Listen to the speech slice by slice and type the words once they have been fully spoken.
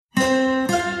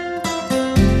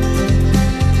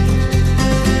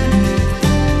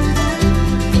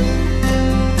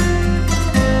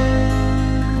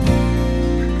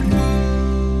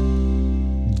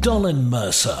Colin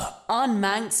Mercer on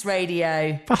Manx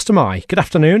Radio. Fastyr Mie, good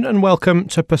afternoon and welcome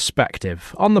to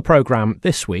Perspective. On the programme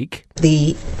this week,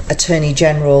 the Attorney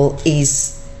General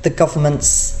is the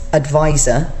government's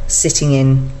advisor sitting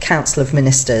in Council of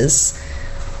Ministers,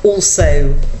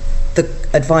 also the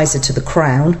advisor to the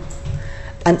Crown,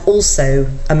 and also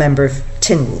a member of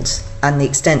Tynwald, and the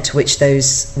extent to which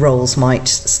those roles might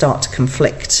start to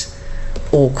conflict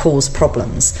or cause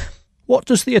problems. What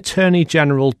does the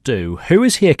Attorney-General do? Who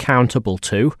is he accountable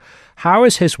to? How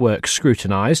is his work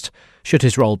scrutinised? Should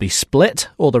his role be split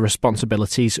or the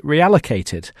responsibilities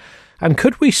reallocated? And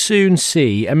could we soon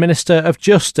see a Minister of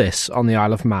Justice on the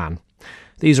Isle of Man?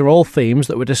 These are all themes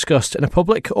that were discussed in a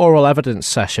public oral evidence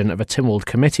session of a Tynwald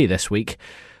committee this week.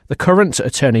 The current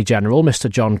Attorney-General, Mr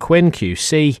John Quinn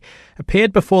QC,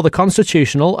 appeared before the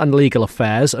Constitutional and Legal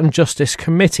Affairs and Justice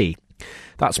Committee.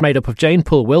 That's made up of Jane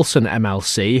Poole-Wilson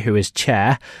MLC, who is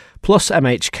chair, plus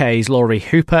MHK's Laurie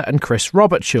Hooper and Chris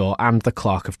Robertshaw, and the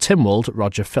Clerk of Tynwald,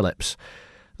 Roger Phillips.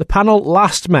 The panel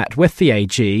last met with the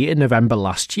AG in November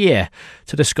last year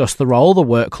to discuss the role, the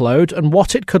workload and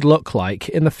what it could look like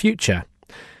in the future.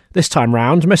 This time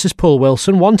round, Mrs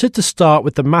Poole-Wilson wanted to start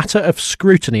with the matter of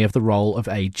scrutiny of the role of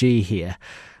AG here,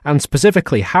 and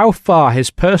specifically how far his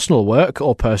personal work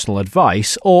or personal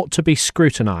advice ought to be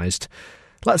scrutinised.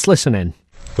 Let's listen in.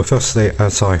 Well, firstly,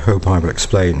 as I hope I will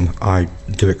explain, I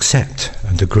do accept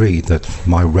and agree that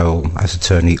my role as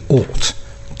attorney ought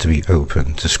to be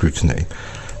open to scrutiny.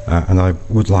 And I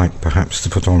would like perhaps to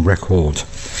put on record,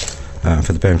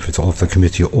 for the benefit of the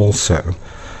committee also,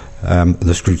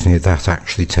 the scrutiny that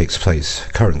actually takes place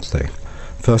currently.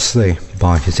 Firstly,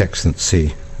 by His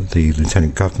Excellency the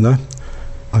Lieutenant Governor.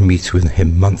 I meet with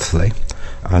him monthly,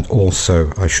 and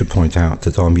also I should point out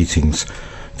that our meetings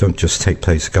don't just take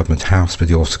place at Government House, but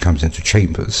he also comes into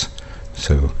chambers,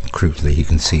 so crudely he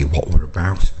can see what we're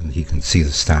about and he can see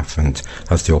the staff and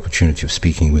has the opportunity of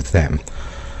speaking with them.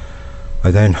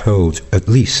 I then hold at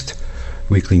least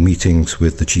weekly meetings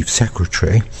with the Chief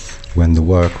Secretary when the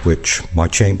work which my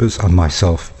chambers and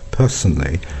myself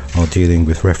personally are dealing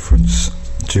with reference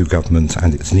to government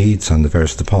and its needs and the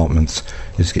various departments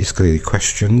is clearly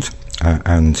questioned,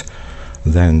 and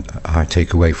then I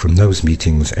take away from those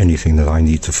meetings anything that I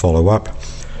need to follow up,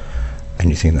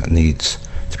 anything that needs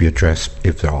to be addressed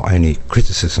if there are any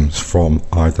criticisms from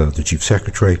either the Chief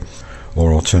Secretary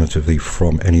or alternatively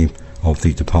from any of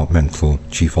the departmental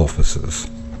chief officers.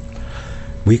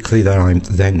 Weekly I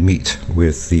then meet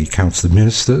with the Council of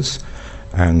Ministers,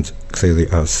 and clearly,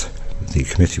 as the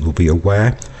committee will be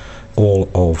aware, all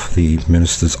of the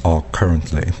ministers are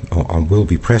currently or will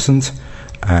be present,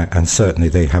 and certainly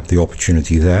they have the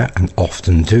opportunity there, and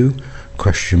often do,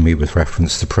 question me with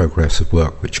reference to progress of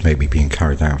work which may be being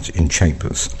carried out in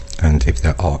chambers, and if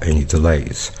there are any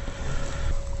delays.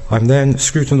 I'm then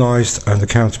scrutinised and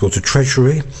accountable to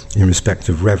Treasury in respect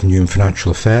of revenue and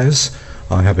financial affairs.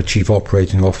 I have a Chief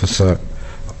Operating Officer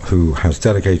who has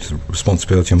delegated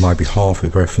responsibility on my behalf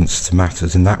with reference to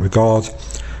matters in that regard,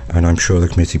 and I'm sure the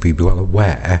committee will be well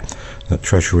aware that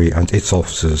Treasury and its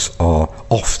officers are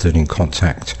often in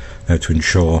contact to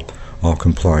ensure our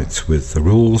compliance with the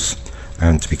rules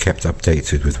and to be kept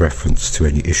updated with reference to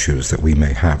any issues that we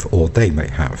may have or they may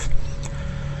have.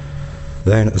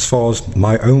 Then, as far as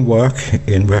my own work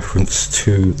in reference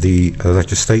to the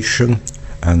legislation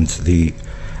and the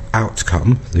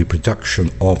outcome, the production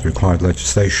of the required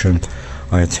legislation,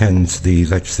 I attend the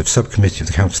Legislative Subcommittee of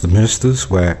the Council of Ministers,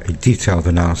 where a detailed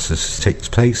analysis takes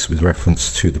place with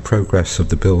reference to the progress of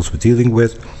the bills we're dealing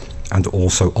with, and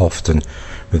also often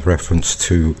with reference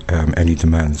to any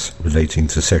demands relating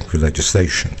to secondary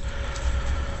legislation.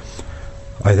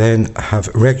 I then have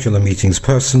regular meetings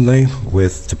personally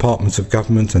with departments of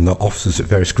government and their officers at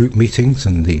various group meetings,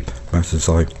 and the matters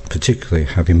I particularly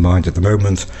have in mind at the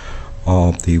moment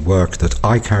are the work that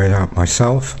I carried out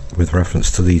myself with reference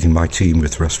to leading my team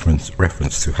with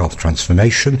reference to health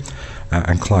transformation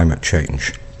and climate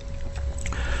change.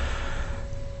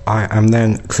 I am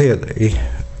then clearly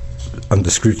under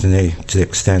scrutiny to the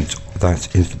extent that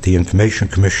the Information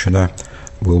Commissioner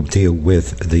will deal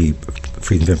with the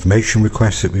freedom of information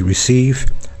requests that we receive,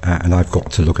 and I've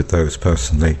got to look at those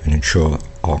personally and ensure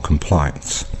our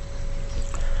compliance.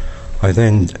 I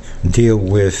then deal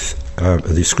with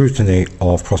the scrutiny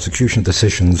of prosecution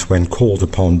decisions when called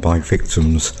upon by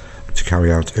victims to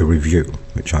carry out a review,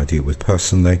 which I deal with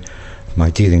personally.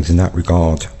 My dealings in that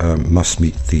regard must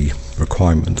meet the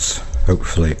requirements,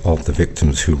 hopefully, of the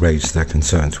victims who raise their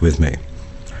concerns with me.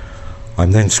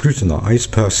 I'm then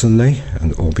scrutinised personally,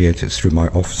 and albeit it's through my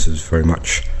officers, very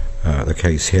much the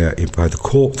case here, by the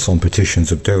courts on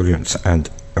petitions of dolence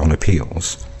and on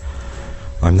appeals.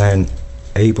 I'm then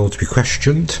able to be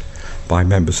questioned by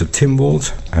members of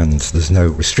Tynwald, and there's no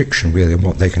restriction really on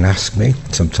what they can ask me.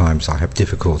 Sometimes I have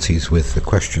difficulties with the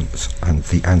questions and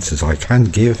the answers I can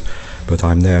give, but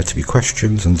I'm there to be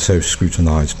questioned and so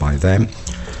scrutinised by them.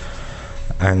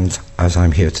 And as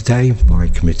I'm here today by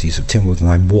committees of Tynwald, and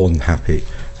I'm more than happy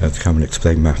to come and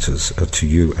explain matters to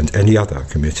you and any other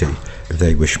committee if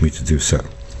they wish me to do so.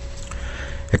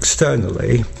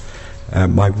 Externally,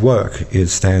 my work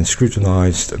is then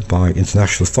scrutinised by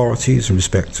international authorities in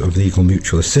respect of legal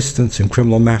mutual assistance in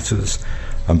criminal matters,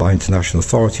 and by international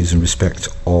authorities in respect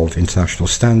of international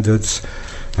standards.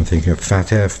 I'm thinking of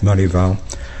FATF, Moneyval,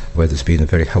 where there's been a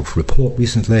very helpful report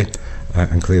recently,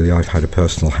 and clearly I've had a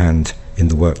personal hand in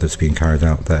the work that's being carried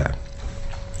out there.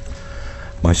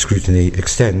 My scrutiny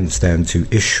extends then to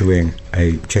issuing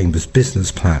a Chamber's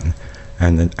business plan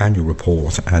and an annual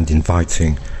report and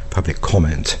inviting public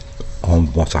comment on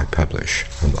what I publish,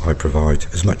 and I provide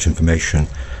as much information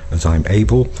as I'm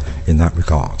able in that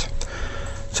regard.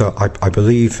 So I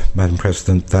believe, Madam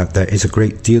President, that there is a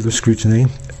great deal of scrutiny,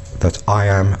 that I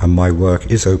am and my work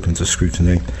is open to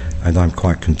scrutiny, and I'm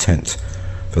quite content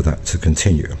for that to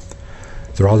continue.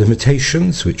 There are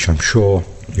limitations, which I'm sure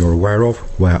you're aware of,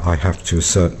 where I have to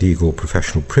assert legal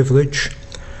professional privilege.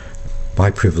 My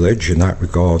privilege in that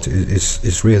regard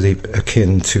is really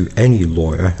akin to any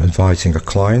lawyer advising a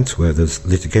client, where there's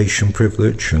litigation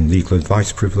privilege and legal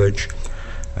advice privilege,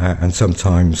 and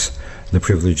sometimes the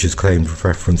privilege is claimed with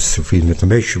reference to freedom of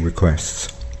information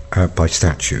requests by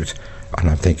statute, and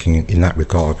I'm thinking in that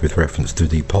regard with reference to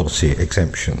the policy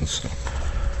exemptions.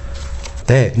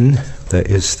 Then there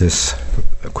is this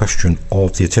question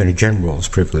of the Attorney General's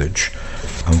privilege,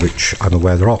 on which I'm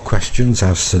aware there are questions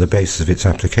as to the basis of its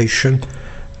application.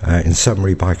 In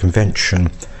summary, by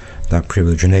convention, that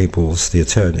privilege enables the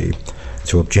Attorney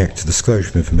to object to disclosure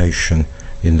of information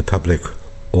in the public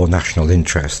or national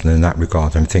interest, and in that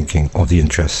regard I'm thinking of the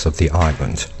interests of the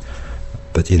island.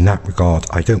 But in that regard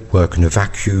I don't work in a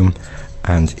vacuum,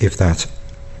 and if that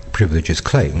privilege is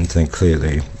claimed, then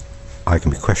clearly I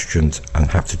can be questioned and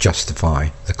have to justify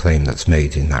the claim that's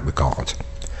made in that regard.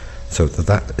 So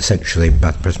that essentially,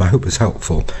 Madam President, I hope is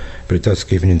helpful, but it does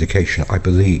give an indication, I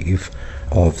believe,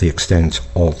 of the extent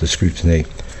of the scrutiny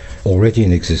already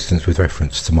in existence with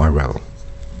reference to my role.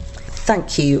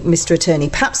 Thank you, Mr. Attorney.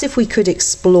 Perhaps if we could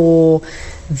explore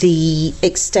the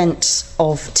extent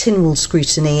of Tynwald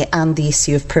scrutiny and the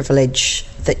issue of privilege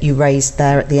that you raised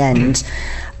there at the end.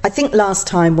 I think last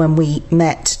time when we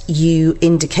met, you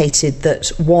indicated that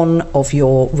one of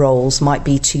your roles might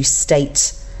be to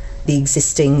state the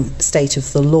existing state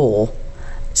of the law.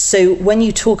 So when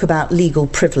you talk about legal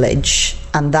privilege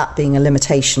and that being a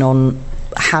limitation on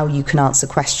how you can answer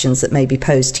questions that may be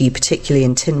posed to you, particularly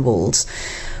in Tynwald,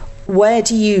 where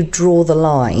do you draw the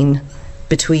line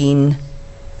between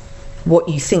what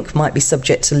you think might be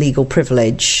subject to legal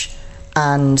privilege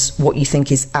and what you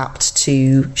think is apt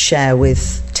to share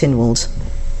with Tynwald?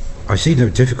 I see no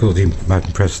difficulty,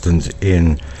 Madam President,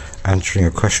 in answering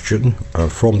a question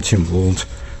from Tynwald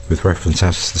with reference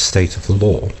as to the state of the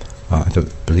law. I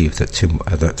don't believe that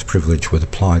that privilege would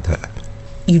apply there.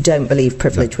 You don't believe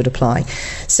privilege would apply.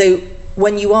 So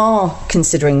when you are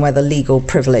considering whether legal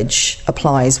privilege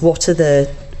applies, what are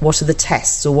the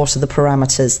tests or what are the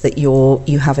parameters that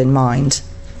you have in mind?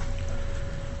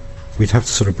 We'd have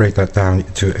to sort of break that down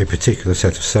to a particular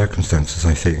set of circumstances,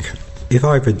 I think. If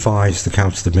I've advised the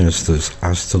Council of Ministers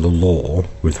as to the law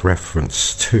with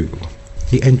reference to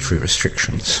the entry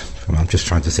restrictions, I'm just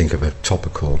trying to think of a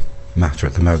topical matter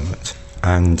at the moment,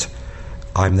 and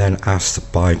I'm then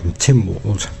asked by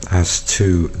Tynwald as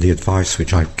to the advice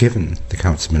which I've given the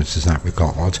Council of Ministers in that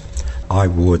regard, I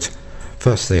would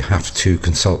firstly have to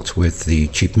consult with the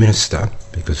Chief Minister,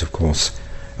 because of course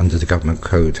under the Government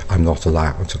Code I'm not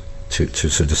allowed to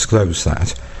disclose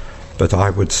that, but I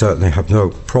would certainly have no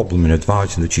problem in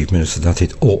advising the Chief Minister that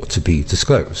it ought to be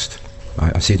disclosed.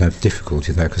 I see no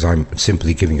difficulty there, because I'm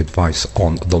simply giving advice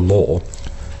on the law,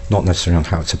 not necessarily on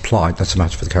how it's applied. That's a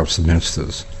matter for the Council of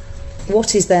Ministers.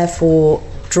 What is therefore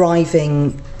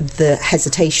driving the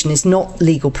hesitation is not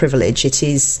legal privilege, it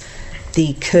is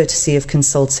the courtesy of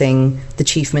consulting the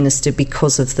Chief Minister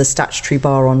because of the statutory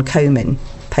bar on Comyn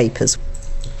papers.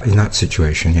 In that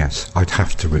situation, yes, I'd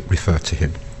have to refer to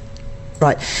him.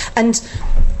 Right. And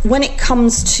when it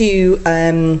comes to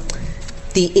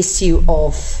the issue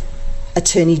of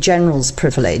Attorney General's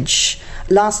privilege,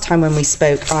 last time when we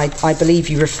spoke, I believe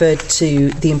you referred to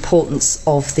the importance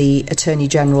of the Attorney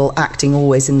General acting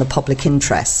always in the public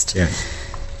interest. Yes.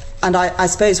 And I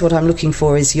suppose what I'm looking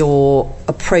for is your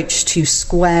approach to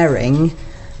squaring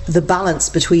the balance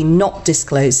between not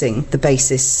disclosing the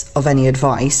basis of any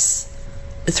advice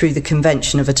through the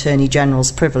Convention of Attorney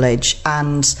General's privilege,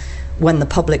 and when the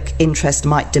public interest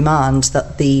might demand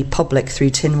that the public through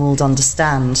Tynwald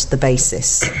understand the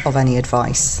basis of any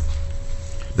advice?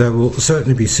 There will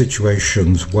certainly be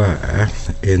situations where,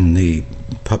 in the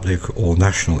public or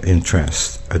national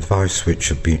interest, advice which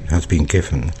has been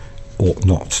given ought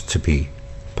not to be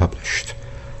published.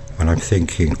 And I'm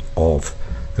thinking of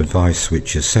advice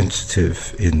which is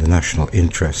sensitive in the national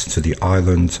interest to the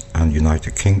island and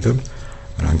United Kingdom.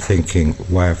 And I'm thinking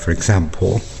where, for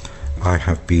example, I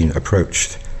have been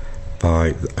approached by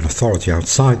an authority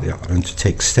outside the island to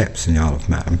take steps in the Isle of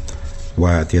Man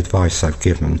where the advice I've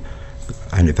given,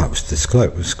 and if that was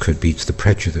disclosed, could be to the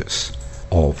prejudice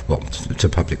of, well, to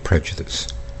public prejudice.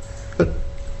 But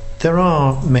there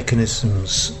are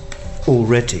mechanisms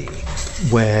already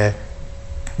where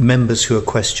members who are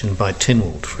questioned by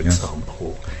Tynwald, for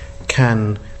example,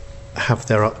 can have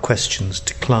their questions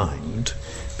declined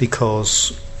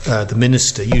because the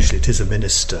minister, usually it is a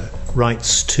minister,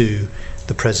 writes to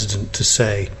the president to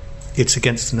say it's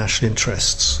against the national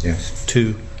interests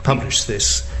to publish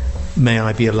this. May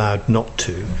I be allowed not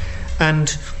to?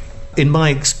 And in my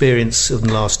experience of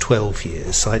the last 12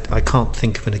 years, I can't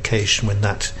think of an occasion when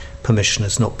that permission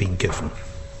has not been given.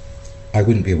 I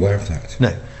wouldn't be aware of that.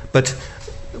 No, but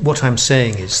what I'm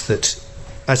saying is that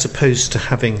as opposed to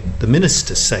having the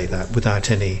minister say that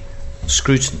without any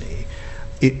scrutiny,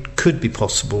 it could be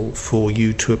possible for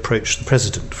you to approach the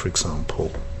president, for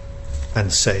example,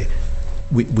 and say,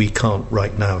 we can't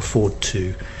right now afford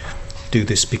to do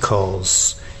this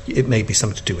because it may be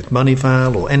something to do with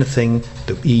Moneyval or anything,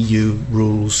 the EU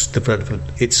rules, the relevant,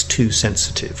 it's too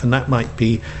sensitive. And that might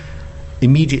be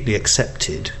immediately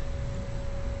accepted,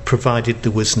 provided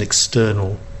there was an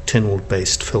external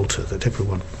Tynwald-based filter that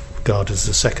everyone regarded as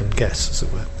a second guess, as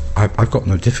it were. I've got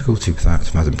no difficulty with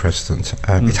that, Madam President.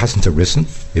 It hasn't arisen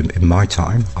in my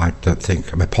time, I don't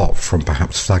think, apart from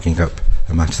perhaps flagging up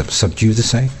a matter of sub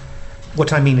judice.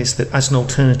 What I mean is that as an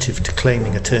alternative to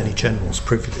claiming Attorney General's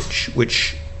privilege,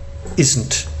 which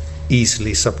isn't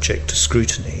easily subject to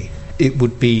scrutiny, it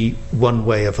would be one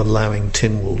way of allowing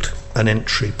Tynwald an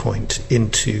entry point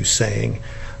into saying,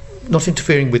 not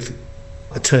interfering with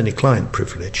attorney-client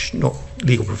privilege, not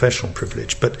legal professional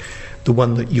privilege, but the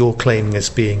one that you're claiming as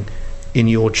being, in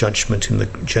your judgment, in the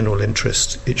general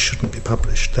interest, it shouldn't be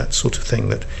published, that sort of thing,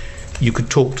 that you could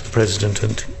talk to the President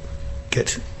and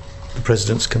get the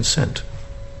President's consent.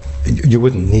 You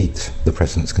wouldn't need the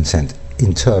President's consent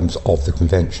in terms of the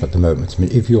Convention at the moment. I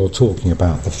mean, if you're talking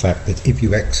about the fact that if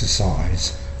you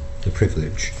exercise the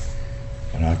privilege,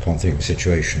 and I can't think of a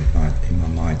situation in my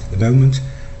mind at the moment,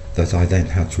 that I then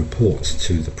had to report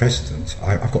to the President,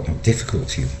 I've got no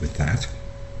difficulty with that.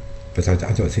 But I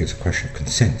don't think it's a question of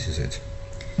consent, is it?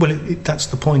 Well, that's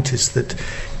the point, is that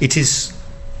it is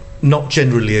not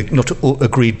generally not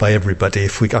agreed by everybody,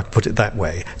 if we put it that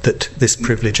way, that this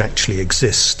privilege actually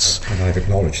exists. And I've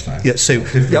acknowledged that. Yeah, so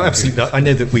yeah, absolutely. I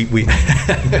know that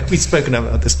we've spoken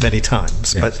about this many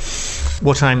times, yes. But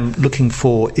what I'm looking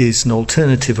for is an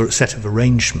alternative or a set of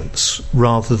arrangements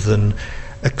rather than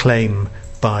a claim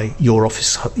by your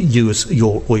office, you as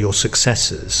your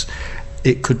successors.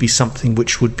 It could be something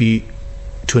which would be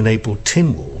to enable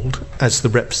Tynwald, as the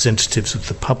representatives of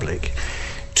the public,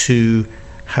 to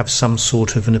have some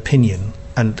sort of an opinion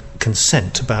and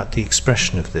consent about the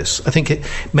expression of this. I think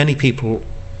many people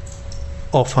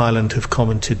off Ireland have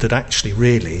commented that actually,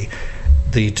 really,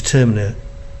 the determiner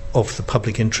of the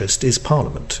public interest is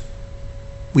Parliament.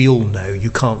 We all know you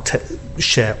can't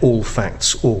share all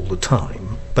facts all the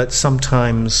time, but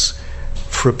sometimes,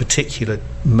 for a particular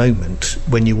moment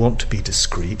when you want to be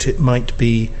discreet, it might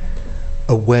be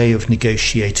a way of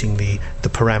negotiating the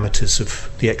parameters of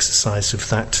the exercise of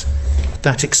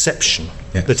that exception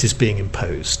that is being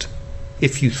imposed.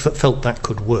 If you felt that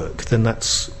could work, then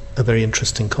that's a very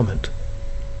interesting comment.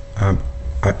 I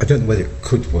don't know whether it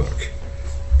could work,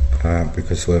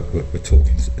 because we're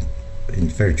talking in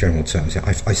very general terms.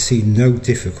 I see no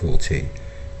difficulty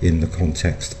in the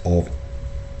context of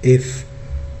if,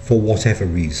 for whatever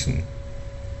reason,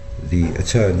 the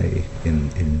attorney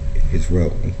in his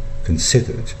role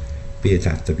considered, be it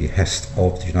at the behest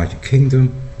of the United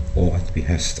Kingdom or at the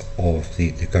behest of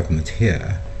the government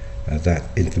here, that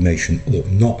information ought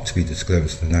not to be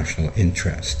disclosed in the national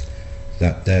interest,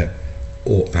 that there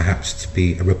ought perhaps to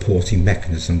be a reporting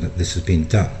mechanism that this has been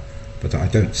done. But I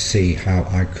don't see how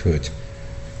I could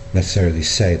necessarily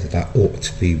say that ought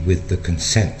to be with the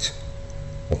consent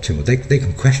of Tynwald. They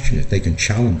can question it, they can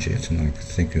challenge it, and I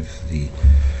think of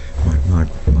my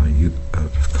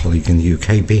colleague in the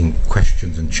UK being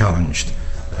questioned and challenged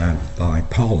by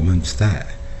Parliament there.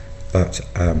 But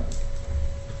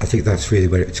I think that's really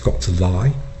where it's got to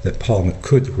lie, that Parliament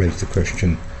could raise the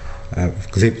question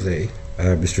glibly,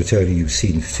 Mr Attorney, you've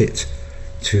seen fit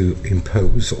to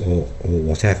impose or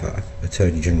whatever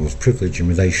Attorney General's privilege in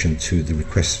relation to the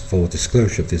request for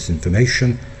disclosure of this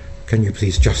information. Can you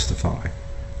please justify?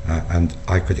 And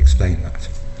I could explain that.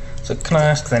 So can I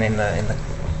ask then,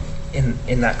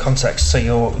 in that context, so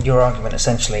your argument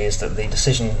essentially is that the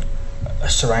decision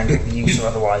surrounding the use or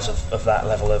otherwise of that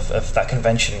level of that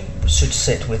convention should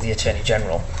sit with the Attorney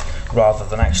General rather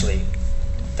than actually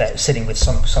they're sitting with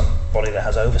somebody that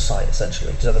has oversight,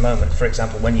 essentially. Because at the moment, for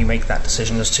example, when you make that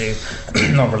decision as to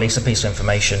not release a piece of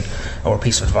information or a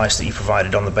piece of advice that you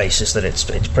provided on the basis that it's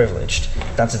privileged,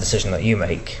 that's a decision that you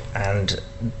make, and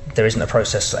there isn't a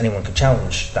process that anyone can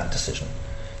challenge that decision.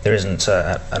 There isn't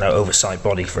an oversight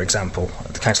body, for example.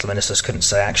 The Council of Ministers couldn't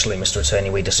say, actually, Mr Attorney,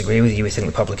 we disagree with you. We think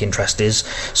the public interest is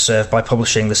served by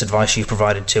publishing this advice you've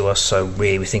provided to us, so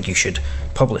really we think you should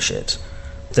publish it.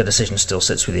 The decision still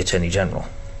sits with the Attorney General.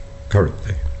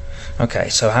 Currently. Okay,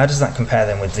 so how does that compare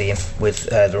then with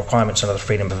the requirements under the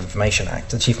Freedom of Information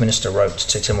Act? The Chief Minister wrote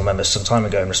to Tynwald members some time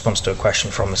ago in response to a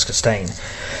question from Ms Costain,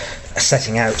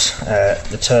 setting out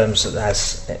the terms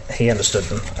as he understood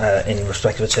them in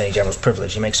respect of Attorney General's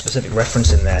privilege. He makes specific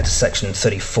reference in there to section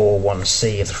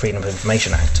 34(1)(c) of the Freedom of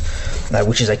Information Act,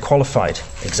 which is a qualified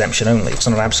exemption only. It's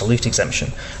not an absolute exemption,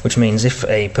 which means if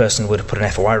a person were to put an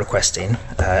FOI request in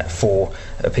for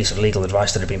a piece of legal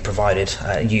advice that had been provided,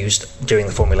 used during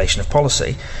the formulation of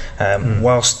policy,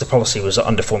 whilst the policy was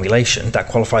under formulation, that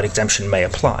qualified exemption may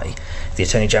apply. The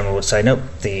Attorney General would say, no,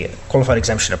 the qualified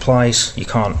exemption applies, you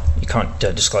can't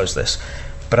disclose this.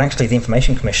 But actually the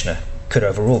Information Commissioner could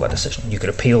overrule that decision. You could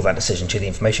appeal that decision to the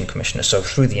Information Commissioner. So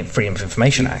through the Freedom of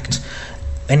Information Act,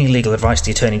 any legal advice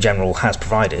the Attorney General has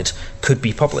provided could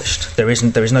be published. There is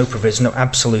no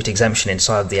absolute exemption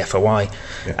inside the FOI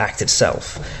Act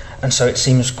itself. And so it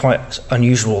seems quite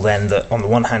unusual then that on the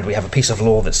one hand we have a piece of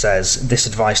law that says this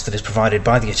advice that is provided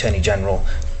by the Attorney General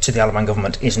to the Isle of Man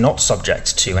government is not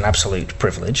subject to an absolute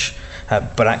privilege,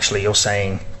 but actually you're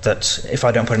saying that if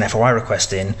I don't put an FOI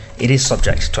request in, it is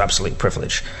subject to absolute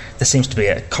privilege. There seems to be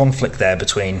a conflict there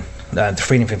between the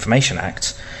Freedom of Information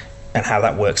Act and how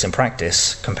that works in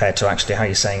practice compared to actually how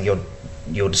you're saying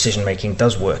your decision making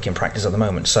does work in practice at the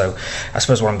moment. So I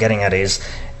suppose what I'm getting at is,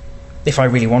 if I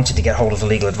really wanted to get hold of the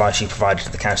legal advice you provided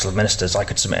to the Council of Ministers, I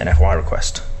could submit an FOI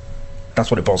request. That's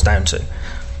what it boils down to.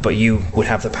 But you would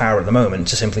have the power at the moment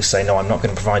to simply say, no, I'm not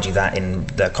going to provide you that in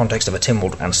the context of a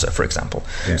Tynwald answer, for example.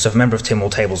 Yeah. So if a member of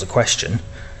Tynwald tables a question,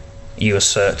 you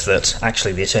assert that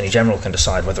actually the Attorney General can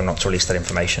decide whether or not to release that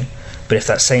information. But if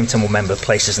that same Tynwald member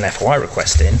places an FOI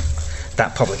request in,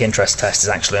 that public interest test is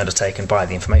actually undertaken by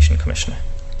the Information Commissioner.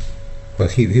 Well,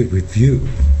 he would review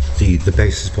the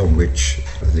basis upon which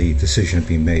the decision had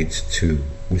been made to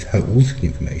withhold the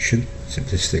information,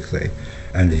 simplistically,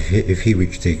 and if he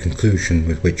reached a conclusion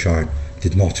with which I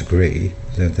did not agree,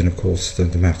 then of course the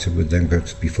matter would then go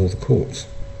before the courts.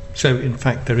 So, in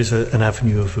fact, there is an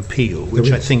avenue of appeal,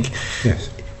 which I think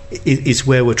is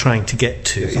where we're trying to get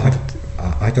to. Yes,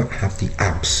 I don't have the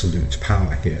absolute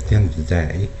power here. At the end of the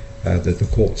day, that the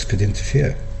courts could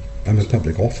interfere. I'm a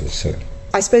public officer.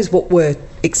 I suppose what we're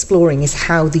exploring is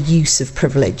how the use of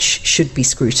privilege should be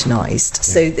scrutinised. Yeah.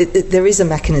 So there is a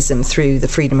mechanism through the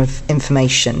Freedom of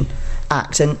Information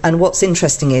Act, and what's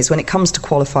interesting is when it comes to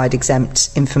qualified exempt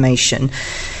information,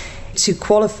 to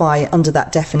qualify under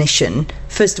that definition,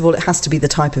 first of all, it has to be the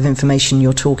type of information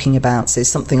you're talking about, so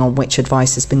something on which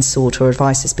advice has been sought or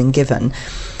advice has been given.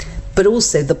 But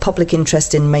also the public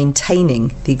interest in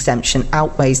maintaining the exemption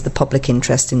outweighs the public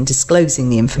interest in disclosing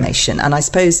the information. And I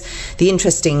suppose the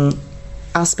interesting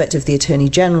aspect of the Attorney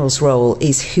General's role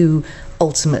is who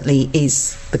ultimately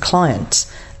is the client.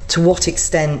 To what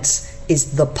extent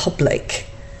is the public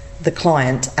the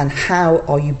client, and how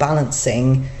are you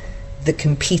balancing the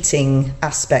competing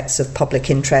aspects of public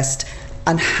interest,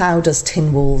 and how does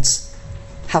Tynwald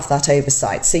have that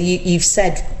oversight? So you've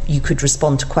said you could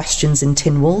respond to questions in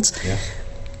Tynwald, yes.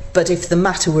 But if the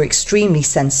matter were extremely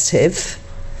sensitive,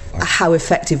 how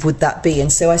effective would that be?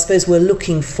 And so I suppose we're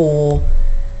looking for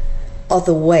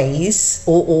other ways,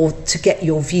 or to get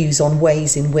your views on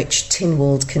ways in which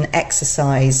Tynwald can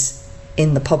exercise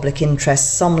in the public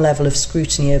interest some level of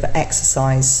scrutiny over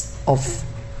exercise of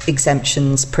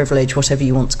exemptions, privilege, whatever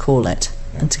you want to call it,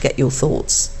 and to get your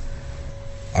thoughts.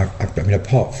 I mean,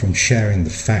 apart from sharing the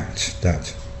fact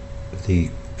that the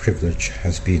privilege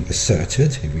has been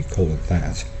asserted, if we call it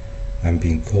that, and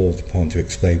being called upon to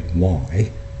explain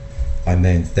why, I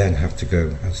may then have to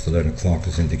go, as the learned clerk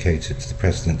has indicated, to the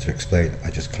President to explain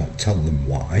I just can't tell them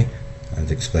why,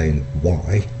 and explain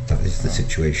why that is the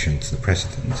situation to the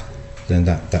President, then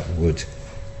that would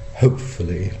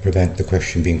hopefully prevent the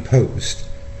question being posed.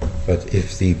 But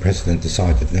if the President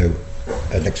decided no,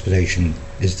 an explanation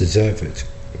is deserved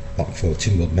for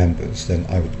Tynwald members, then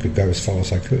I could go as far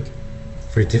as I could.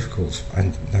 Very difficult,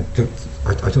 and I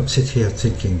don't sit here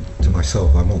thinking to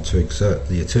myself I want to exert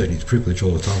the attorney's privilege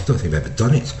all the time. I don't think I've ever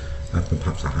done it.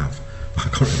 Perhaps I have. I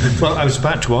can't remember. Well, I was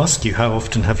about to ask you, how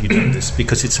often have you done this?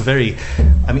 Because it's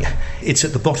it's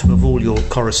at the bottom of all your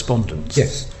correspondence.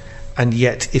 Yes. And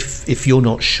yet, if you're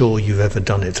not sure you've ever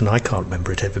done it, and I can't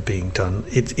remember it ever being done,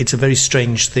 it's a very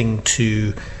strange thing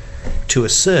to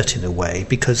assert in a way,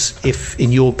 because if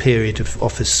in your period of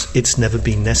office it's never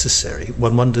been necessary,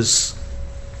 one wonders,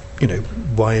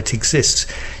 why it exists.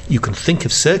 You can think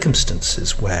of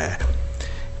circumstances where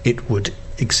it would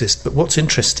exist, but what's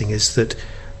interesting is that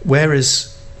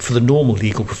whereas for the normal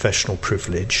legal professional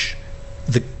privilege,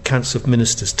 the Council of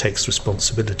Ministers takes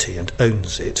responsibility and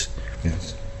owns it.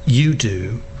 Yes. You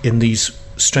do in these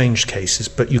strange cases,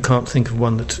 but you can't think of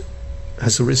one that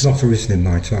has arisen. It's not arisen in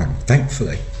my time,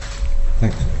 thankfully.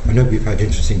 I know we've had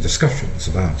interesting discussions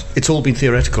about... It's all been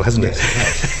theoretical, hasn't it?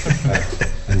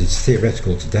 And it's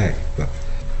theoretical today, but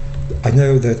I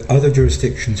know that other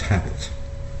jurisdictions have it,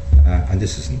 and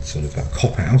this isn't sort of a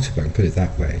cop-out, if I can put it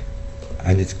that way,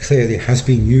 and it clearly has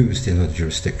been used in other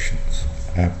jurisdictions,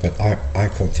 but I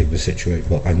can't think of a situation...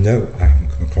 Well, I know I haven't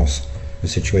come across a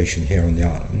situation here on the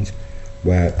island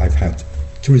where I've had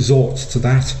to resort to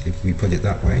that, if we put it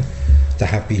that way. There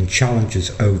have been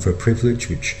challenges over a privilege,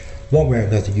 which one way or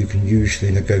another you can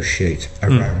usually negotiate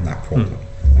around that problem.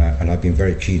 And I've been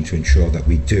very keen to ensure that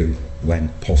we do when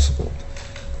possible.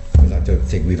 But I don't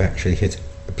think we've actually hit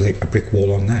a brick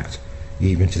wall on that,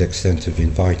 even to the extent of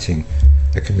inviting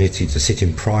a committee to sit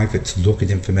in private to look at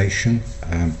information.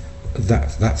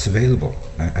 That's available,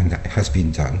 and that has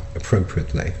been done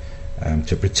appropriately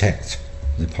to protect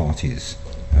the parties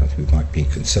who might be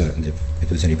concerned if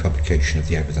there's any publication of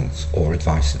the evidence or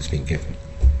advice that's been given.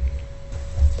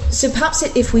 So perhaps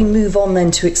if we move on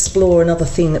then to explore another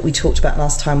theme that we talked about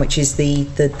last time, which is the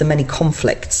many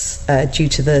conflicts due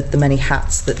to the many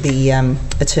hats that the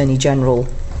Attorney General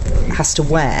has to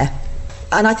wear.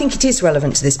 And I think it is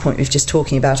relevant to this point we've just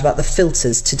talking about the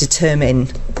filters to determine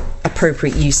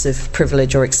appropriate use of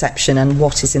privilege or exception and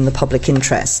what is in the public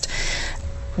interest.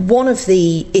 One of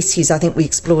the issues I think we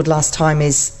explored last time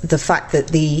is the fact that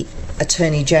the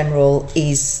Attorney General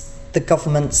is the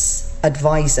government's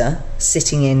advisor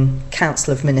sitting in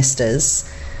Council of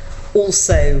Ministers,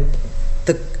 also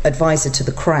the advisor to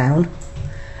the Crown,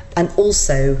 and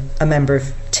also a member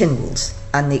of Tynwald,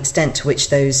 and the extent to which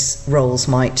those roles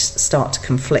might start to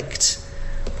conflict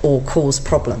or cause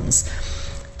problems.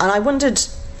 And I wondered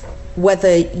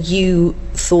whether you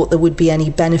thought there would be any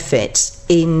benefit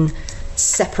in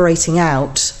separating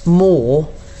out more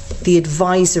the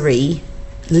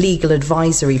legal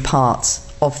advisory part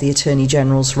of the Attorney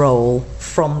General's role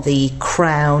from the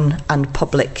Crown and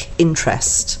public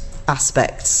interest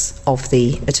aspects of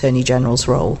the Attorney General's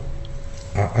role.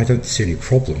 I don't see any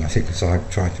problem. I think, as I've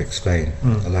tried to explain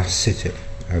at the last sitting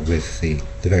with the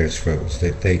various roles,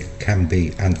 they can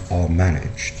be and are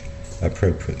managed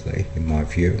appropriately, in my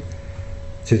view,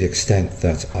 to the extent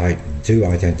that I do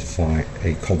identify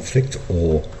a conflict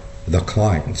or the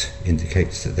client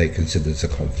indicates that they consider there's a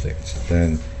conflict,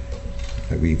 then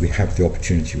we have the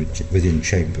opportunity within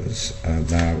Chambers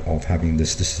now of having the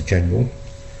Solicitor General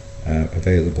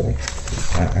available,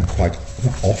 and quite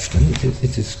often,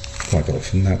 it is quite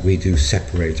often that we do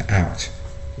separate out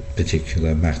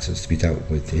particular matters to be dealt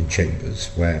with in Chambers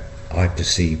where I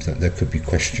perceive that there could be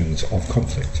questions of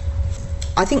conflict.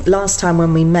 I think last time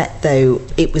when we met, though,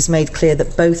 it was made clear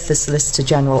that both the Solicitor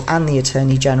General and the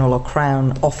Attorney General are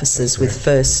Crown officers with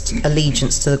first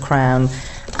allegiance to the Crown,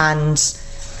 and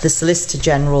the Solicitor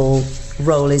General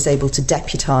role is able to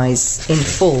deputise in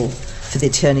full for the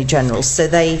Attorney General. So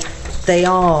they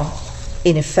are,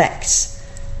 in effect,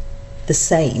 the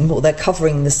same, or they're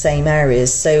covering the same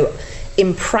areas. So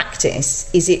in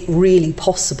practice, is it really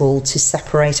possible to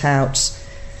separate out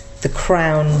the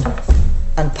Crown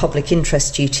and public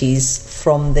interest duties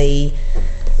from the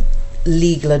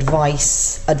legal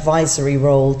advisory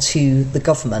role to the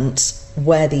government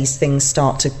where these things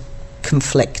start to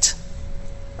conflict?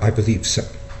 I believe so.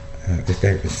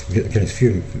 Again, it's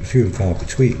few and far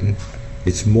between.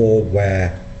 It's more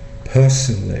where,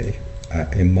 personally,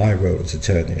 in my role as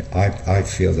attorney, I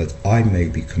feel that I may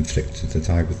be conflicted, that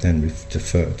I would then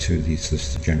defer to the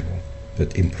Solicitor General.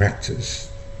 But in practice,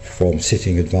 from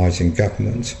sitting advising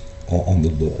government on the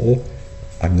law,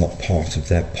 I'm not part of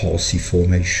their policy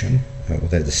formation or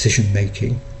their decision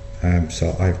making.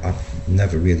 So I've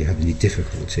never really had any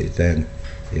difficulty then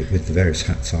with the various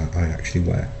hats I actually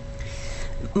wear.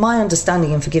 My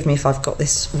understanding, and forgive me if I've got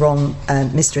this wrong,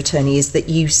 Mr. Attorney, is that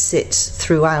you sit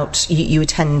throughout, you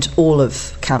attend all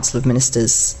of Council of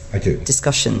Ministers I do.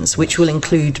 discussions, which will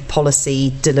include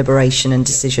policy, deliberation and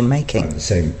decision making. The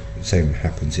same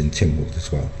happens in Tynwald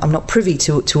as well. I'm not privy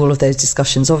to all of those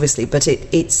discussions, obviously, but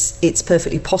it's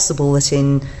perfectly possible that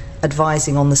in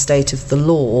advising on the state of the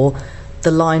law,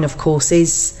 the line, of course,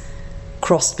 is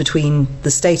crossed between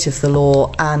the state of the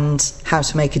law and how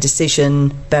to make a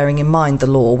decision bearing in mind the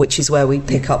law, which is where we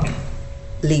pick up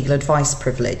legal advice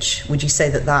privilege. Would you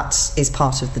say that that is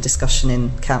part of the discussion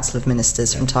in Council of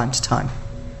Ministers from time to time?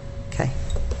 Okay.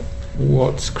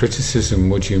 What criticism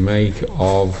would you make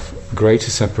of greater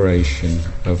separation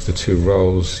of the two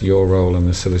roles, your role and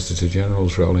the Solicitor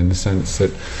General's role, in the sense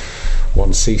that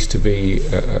one ceased to be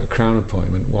a Crown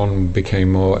appointment, one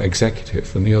became more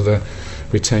executive, and the other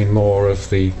retained more of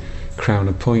the Crown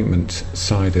appointment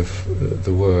side of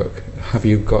the work?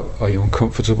 Are you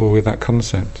uncomfortable with that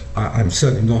concept? I'm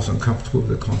certainly not uncomfortable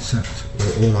with the concept.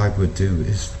 All I would do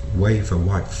is wave a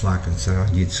white flag and say I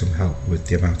need some help with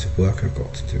the amount of work I've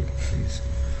got to do, please.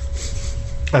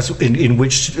 As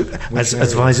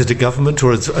advisor to government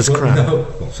or as Crown? No,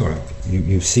 well, sorry.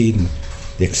 You've seen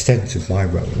the extent of my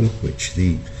role, which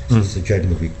the Solicitor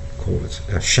General, we call it,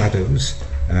 shadows.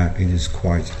 It is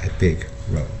quite a big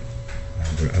role.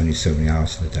 There are only so many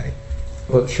hours in the day.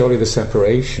 But surely the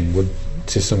separation would,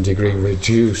 to some degree,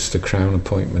 reduce the Crown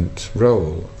appointment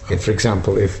role. If, for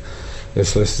example, if the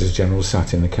Solicitor General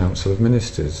sat in the Council of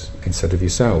Ministers instead of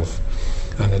yourself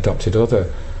and adopted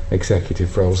other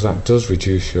executive roles, that does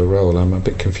reduce your role. I'm a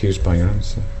bit confused by your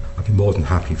answer. I'd be more than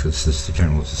happy for the Solicitor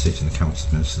General to sit in the Council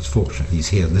of Ministers. Fortunately, he's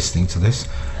here listening to this,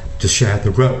 to share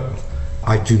the role.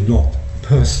 I do not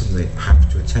personally have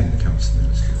to attend the Council of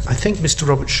Ministers. I think Mr.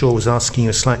 Robert Shaw was asking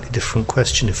a slightly different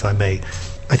question, if I may.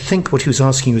 I think what he was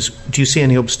asking was, do you see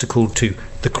any obstacle to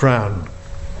the Crown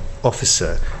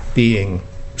officer being,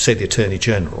 say, the Attorney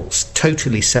General,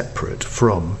 totally separate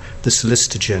from the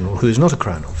Solicitor General, who is not a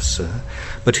Crown officer,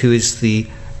 but who is the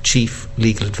chief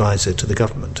legal advisor to the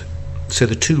government? So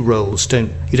the two roles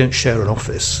you don't share an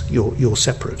office, you're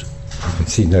separate. I can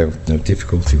see no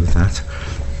difficulty with that.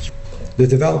 The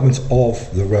development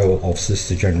of the role of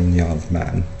Solicitor General in the Isle of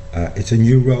Man, it's a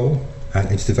new role and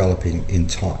it's developing in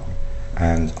time.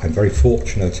 And I'm very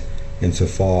fortunate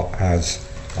insofar as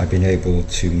I've been able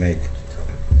to make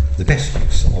the best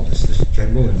use of the Solicitor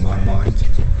General in my mind.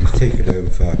 He's taken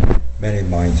over many of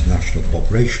my international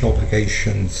cooperation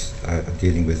obligations,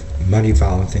 dealing with money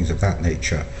val and things of that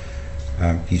nature.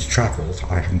 He's travelled.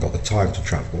 I haven't got the time to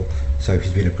travel, so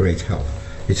he's been a great help.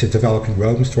 It's a developing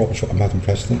role, Mr. Robert and Madam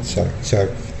President, so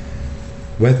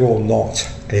whether or not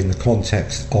in the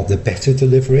context of the better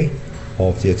delivery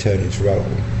of the Attorney's role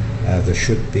there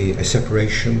should be a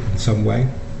separation in some way,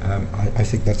 I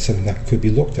think that's something that could be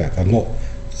looked at. I'm not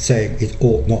saying it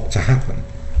ought not to happen.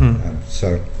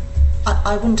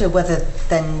 I wonder whether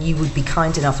then you would be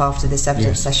kind enough after this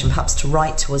evidence session perhaps to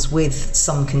write to us with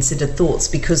some considered thoughts,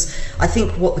 because I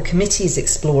think what the committee is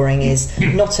exploring is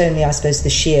not only, I suppose, the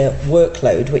sheer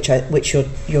workload which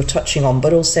you're touching on,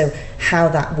 but also how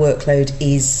that workload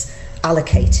is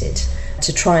allocated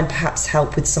to try and perhaps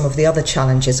help with some of the other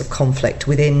challenges of conflict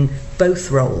within both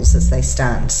roles as they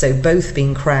stand. So both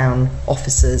being Crown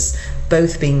officers,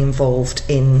 both being involved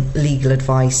in legal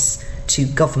advice to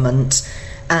government.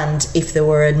 And if there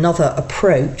were another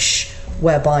approach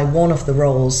whereby one of the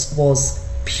roles was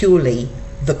purely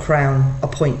the Crown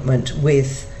appointment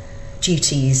with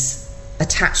duties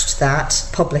attached to that,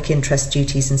 public interest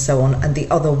duties and so on, and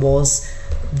the other was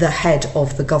the head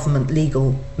of the government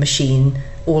legal machine,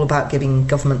 all about giving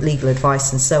government legal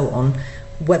advice and so on,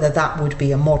 whether that would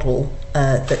be a model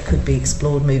that could be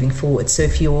explored moving forward. So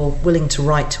if you're willing to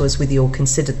write to us with your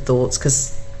considered thoughts,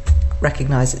 because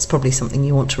recognise it's probably something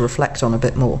you want to reflect on a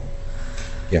bit more.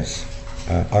 Yes,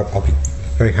 I'll be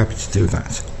very happy to do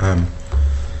that.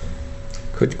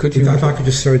 Could you? If I could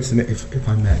just throw it to me, if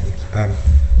I may.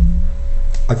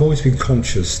 I've always been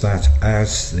conscious that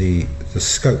as the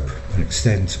scope and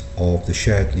extent of the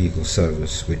shared legal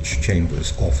service which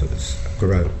Chambers offers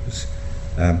grows,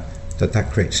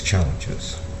 that creates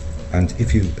challenges. And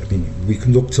we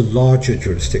can look to larger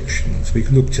jurisdictions. We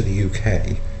can look to the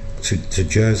UK. To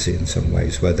Jersey in some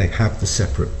ways, where they have the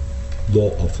separate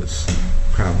law office,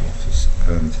 Crown office,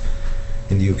 and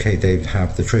in the UK they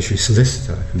have the Treasury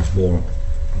Solicitor, who's more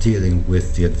dealing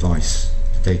with the advice,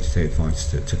 the day-to-day advice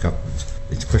to government.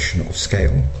 It's a question of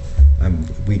scale,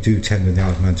 We do tend in the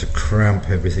Isle of Man to cramp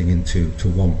everything into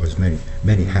as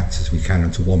many hats as we can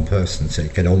into one person, so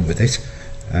get on with it.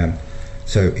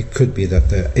 So it could be that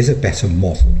there is a better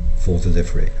model for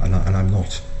delivery, and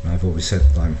I've always said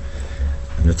that I'm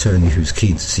an attorney who's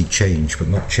keen to see change, but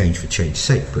not change for change's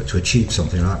sake, but to achieve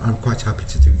something. I'm quite happy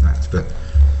to do that, but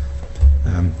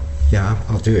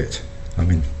I'll do it. I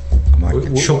mean, I might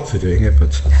get shot for doing it,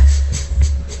 but...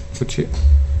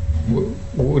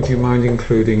 Would you mind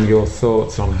including your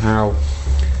thoughts on how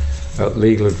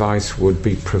legal advice would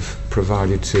be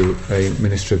provided to a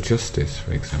Minister of Justice,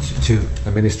 for example? To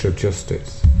a Minister of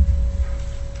Justice?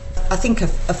 I think a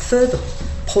further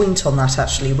point on that,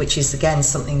 actually, which is again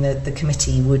something that the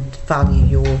committee would value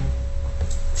your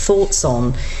thoughts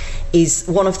on, is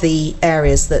one of the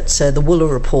areas that the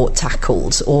Wooler report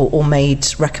tackled or made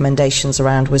recommendations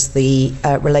around was the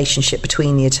relationship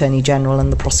between the Attorney General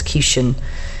and the prosecution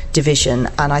division.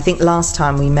 And I think last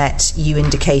time we met, you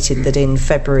indicated that in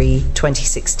February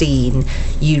 2016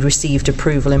 you received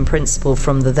approval in principle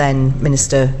from the then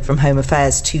Minister from Home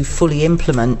Affairs to fully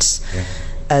implement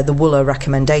the Wooler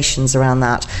recommendations around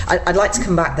that. I'd like to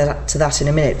come back to that in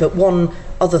a minute, but one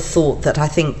other thought that I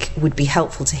think would be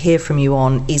helpful to hear from you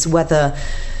on is whether,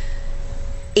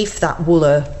 if that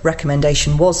Wooler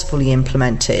recommendation was fully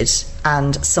implemented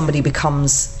and somebody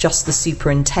becomes just the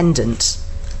superintendent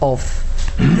of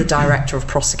the Director of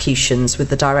Prosecutions, with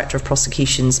the Director of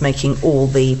Prosecutions making all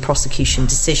the prosecution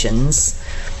decisions,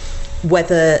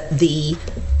 whether the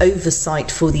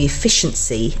oversight for the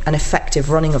efficiency and effective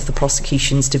running of the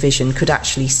prosecutions division could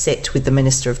actually sit with the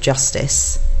Minister of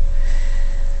Justice,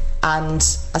 and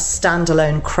a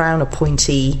standalone Crown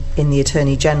appointee in the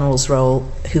Attorney General's role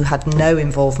who had no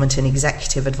involvement in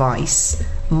executive advice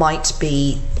might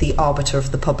be the arbiter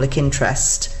of the public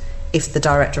interest if the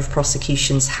Director of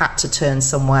Prosecutions had to turn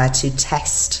somewhere to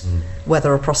test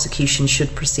whether a prosecution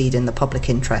should proceed in the public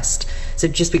interest. So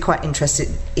just be quite interested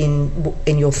in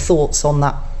your thoughts on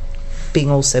that being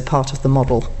also part of the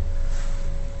model.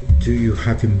 Do you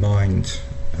have in mind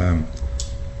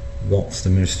what the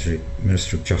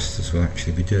Minister of Justice will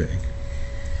actually be doing?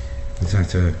 Is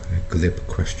that a glib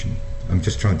question? I'm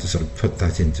just trying to sort of put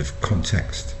that into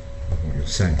context of what you're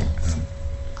saying.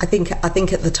 I think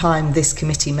at the time this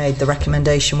committee made the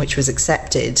recommendation, which was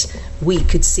accepted, we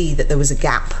could see that there was a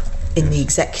gap in the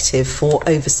executive for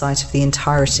oversight of the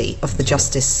entirety of the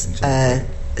justice,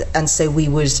 and so we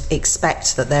would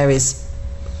expect that there is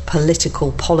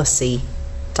political policy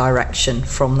direction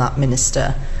from that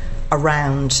minister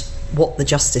around what the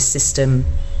justice system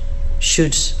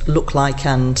should look like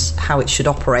and how it should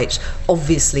operate.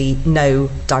 Obviously,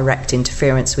 no direct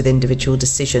interference with individual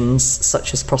decisions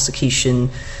such as prosecution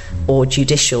or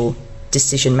judicial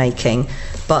decision making,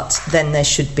 but then there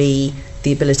should be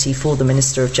the ability for the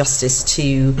Minister of Justice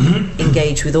to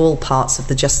engage with all parts of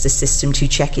the justice system to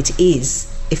check it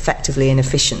is effectively and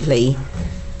efficiently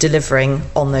delivering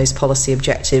on those policy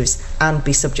objectives and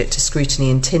be subject to scrutiny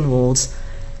in Tynwald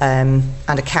and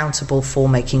accountable for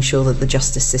making sure that the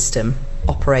justice system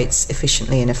operates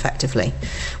efficiently and effectively.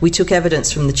 We took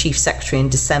evidence from the Chief Secretary in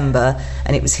December,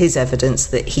 and it was his evidence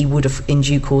that he would have in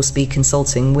due course be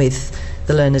consulting with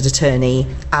the learned attorney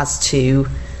as to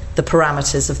the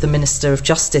parameters of the Minister of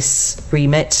Justice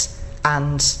remit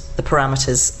and the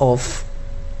parameters of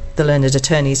the learned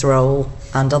attorney's role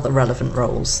and other relevant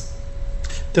roles.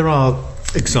 There are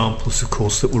examples, of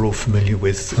course, that we're all familiar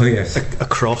with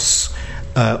across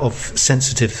of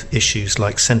sensitive issues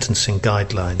like sentencing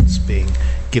guidelines being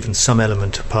given some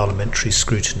element of parliamentary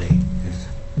scrutiny,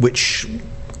 which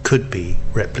could be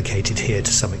replicated here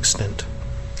to some extent.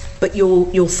 But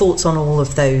your thoughts on all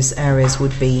of those areas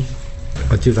would be?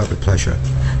 I do that with pleasure.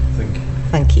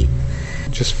 Thank you.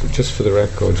 Just for the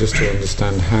record, just to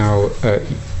understand how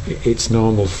it's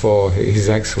normal for His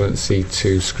Excellency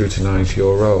to scrutinise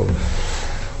your role,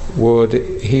 would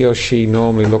he or she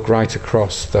normally look right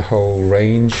across the whole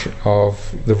range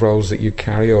of the roles that you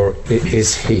carry, or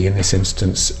is he, in this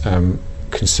instance,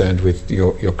 concerned with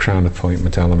your Crown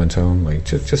appointment element only?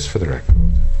 Just for the record.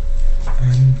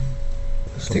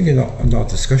 I think in our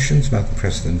discussions, Madam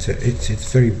President,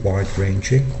 it's very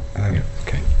wide-ranging.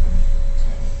 Okay.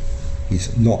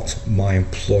 He's not my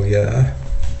employer,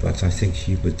 but I think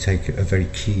he would take a very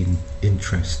keen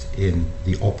interest in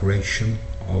the operation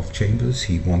of Chambers.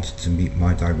 He wanted to meet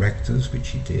my directors, which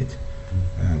he did,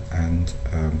 and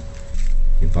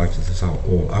invited us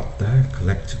all up there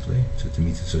collectively to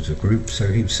meet us as a group. So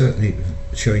he was certainly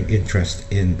showing interest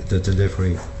in the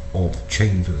delivery of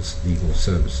Chambers legal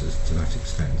services to that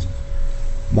extent.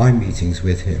 My meetings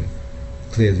with him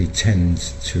clearly tend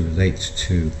to relate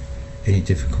to any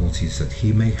difficulties that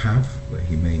he may have, where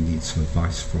he may need some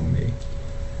advice from me,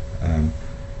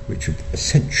 which would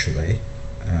essentially,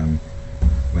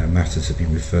 where matters have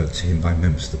been referred to him by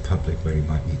members of the public, where he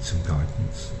might need some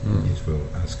guidance in his role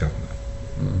as governor.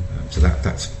 So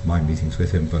that's my meetings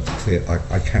with him, but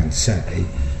I can say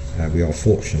we are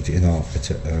fortunate in our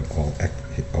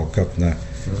governor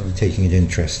taking an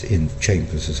interest in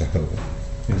Chambers as a whole,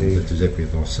 and the delivery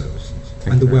of our services,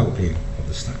 and the well-being of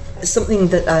the staff. Something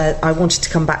that I wanted to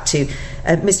come back to,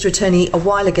 Mr. Attorney, a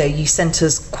while ago you sent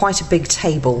us quite a big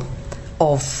table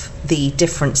of the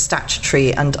different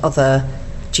statutory and other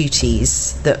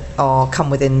duties that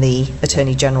come within the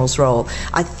Attorney General's role.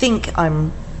 I think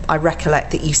I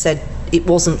recollect that you said it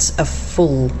wasn't a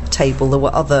full table. There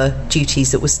were other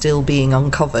duties that were still being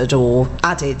uncovered or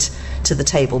added to the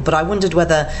table. But I wondered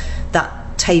whether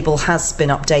that table has been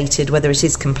updated, whether it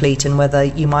is complete, and whether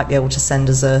you might be able to send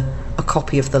us a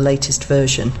copy of the latest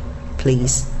version,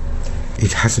 please.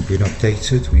 It hasn't been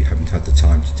updated. We haven't had the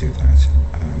time to do that.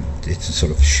 It's a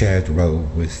sort of shared role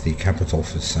with the Cabinet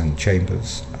Office and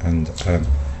Chambers, and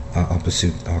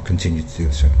I'll continue to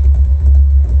do so.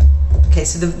 Okay,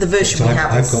 so the version so we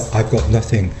have is... I've got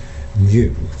nothing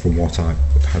new from what I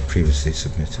had previously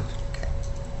submitted. Okay.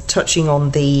 Touching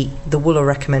on the Wooler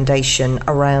recommendation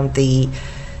around the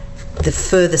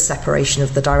further separation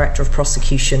of the Director of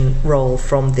Prosecution role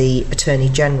from the Attorney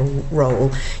General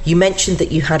role, you mentioned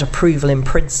that you had approval in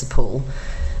principle,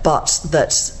 but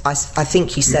that I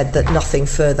think you said that nothing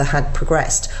further had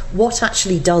progressed. What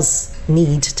actually does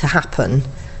need to happen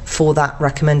for that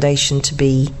recommendation to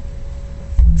be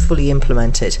fully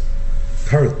implemented?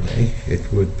 Currently,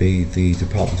 it would be the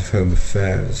Department of Home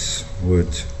Affairs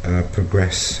would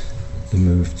progress the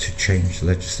move to change the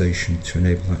legislation to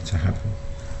enable that to happen.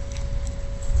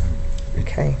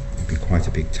 Okay. It would be quite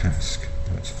a big task.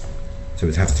 So it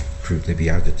would have to crudely be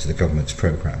added to the government's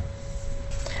programme.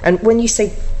 And when you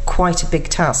say quite a big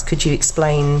task, could you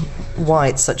explain why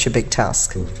it's such a big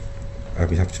task?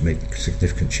 We'd have to make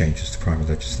significant changes to primary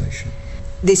legislation.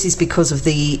 This is because of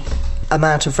the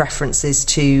amount of references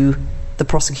to the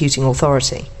prosecuting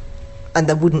authority, and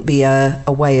there wouldn't be a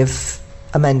way of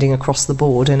amending across the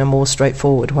board in a more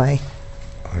straightforward way.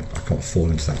 I can't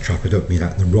fall into that trap. I don't mean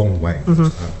that in the wrong way. Mm-hmm.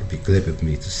 It would be glib of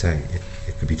me to say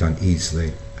it could be done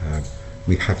easily.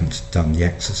 We haven't done the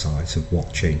exercise of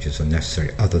what changes are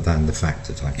necessary, other than the fact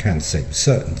that I can say with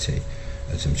certainty,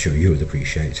 as I'm sure you would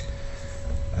appreciate,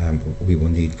 we will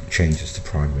need changes to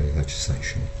primary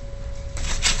legislation.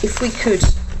 If we could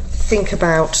think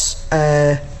about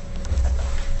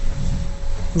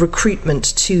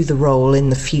recruitment to the role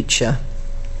in the future,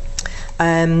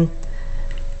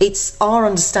 it's our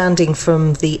understanding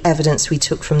from the evidence we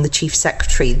took from the Chief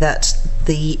Secretary that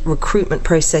the recruitment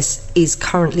process is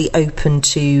currently open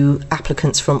to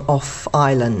applicants from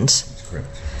off-island. That's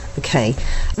correct. Okay.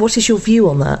 What is your view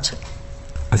on that?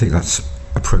 I think that's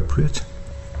appropriate.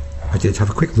 I did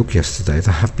have a quick look yesterday.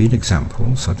 There have been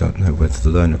examples. I don't know whether the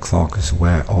learned clerk is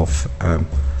aware of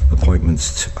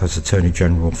appointments as Attorney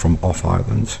General from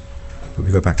off-island. But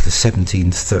we go back to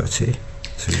 1730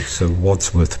 to Sir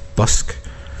Wadsworth Busk,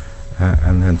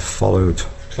 and then followed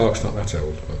Clark's not that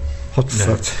old, but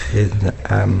Hotfoot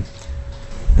and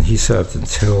he served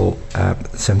until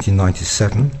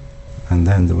 1797, and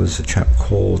then there was a chap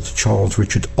called Charles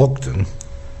Richard Ogden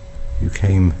who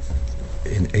came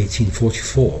in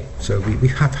 1844. So we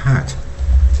have had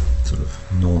sort of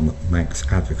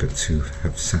non-Manx advocates who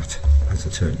have sat as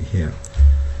attorney here.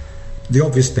 The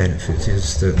obvious benefit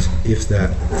is that if there,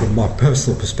 from my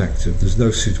personal perspective, there's no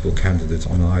suitable candidate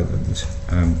on Ireland,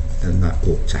 then that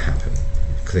ought to happen.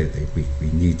 Clearly, we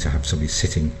need to have somebody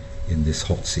sitting in this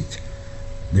hot seat.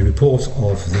 The report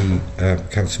of the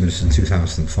Council Minister in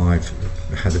 2005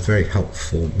 had a very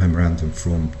helpful memorandum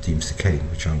from Deemster Kane,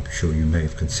 which I'm sure you may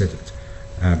have considered.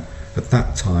 At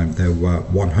that time, there were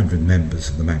 100 members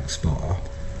of the Manx Bar,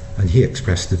 and he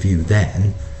expressed the view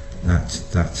then that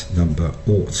that number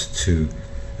ought to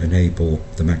enable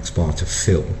the Manx Bar to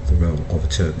fill the role of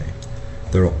attorney.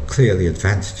 There are clearly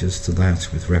advantages to that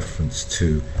with reference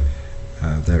to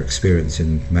their experience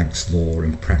in Manx law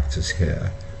and practice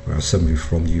here, whereas somebody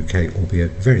from the UK,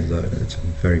 albeit very learned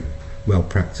and very well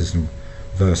practiced and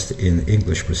versed in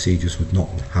English procedures, would not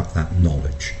have that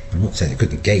knowledge. I'm not saying they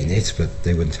couldn't gain it, but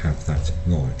they wouldn't have that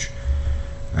knowledge.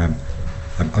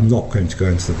 I'm not going to go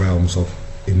into the realms of,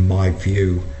 in my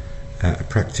view, a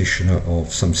practitioner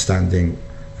of some standing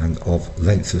and of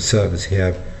length of service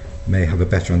here may have a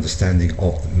better understanding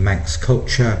of the Manx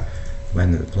culture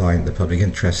when applying the public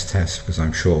interest test, because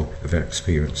I'm sure a very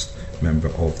experienced member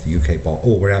of the UK Bar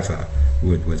or wherever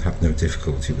would have no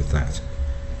difficulty with that.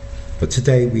 But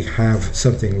today we have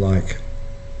something like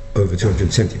over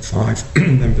 275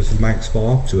 members of Manx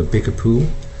Bar, to a bigger pool.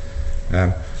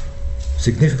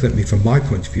 Significantly, from my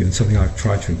point of view, and something I've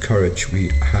tried to encourage, we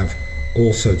have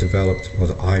also developed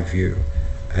what I view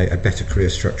a better career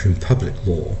structure in public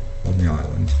law on the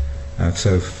island.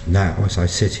 So now, as I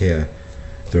sit here,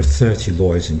 there are 30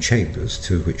 lawyers in chambers,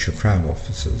 two of which are Crown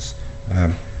officers,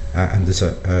 and there's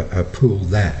a pool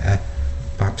there,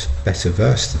 perhaps better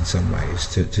versed in some ways,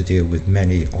 to deal with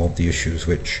many of the issues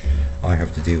which I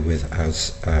have to deal with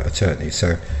as attorney.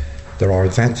 So there are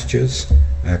advantages,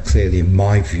 clearly in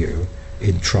my view,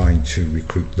 in trying to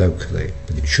recruit locally,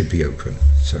 but it should be open,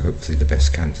 so hopefully the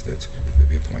best candidate will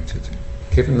be appointed.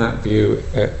 Given that view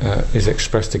is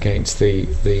expressed against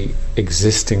the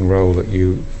existing role that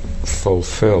you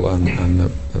fulfil and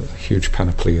the huge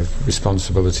panoply of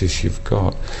responsibilities you've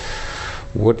got,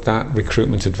 would that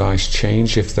recruitment advice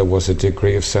change if there was a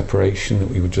degree of separation that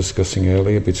we were discussing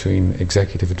earlier between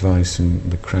executive advice and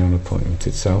the Crown appointment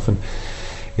itself? And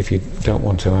if you don't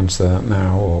want to answer that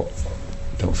now or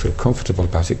don't feel comfortable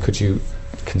about it, could you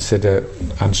consider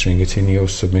answering it in your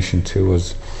submission to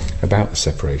us about the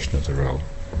separation of the role?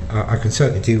 I can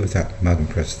certainly deal with that, Madam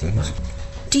President.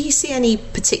 Do you see any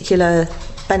particular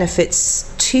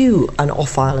benefits to an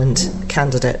off-island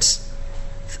candidate?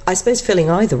 I suppose filling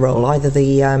either role, either of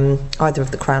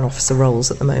the Crown Officer roles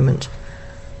at the moment.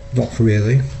 Not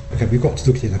really. Okay, we've got to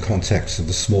look at it in the context of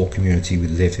the small community we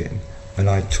live in, and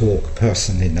I talk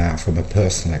personally now from a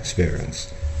personal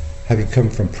experience. Having come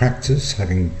from practice,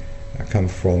 having come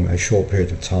from a short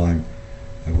period of time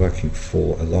working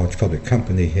for a large public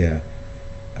company here,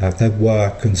 there were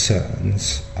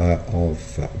concerns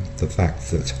of the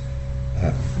fact that,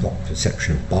 not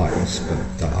perception of bias,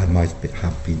 but that I might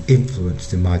have been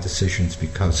influenced in my decisions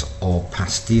because of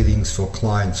past dealings for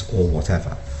clients or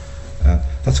whatever.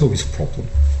 That's always a problem.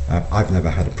 I've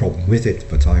never had a problem with it,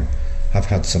 but I have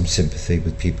had some sympathy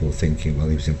with people thinking, well,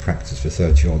 he was in practice for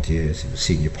 30 odd years, he was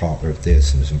senior partner of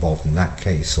this and was involved in that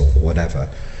case or whatever.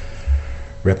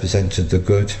 Represented the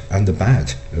good and the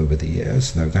bad over the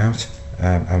years, no doubt.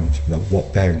 And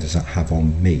what bearing does that have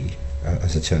on me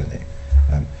as attorney?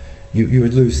 You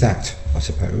would lose that, I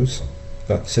suppose.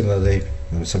 But similarly,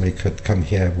 somebody could come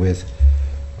here with,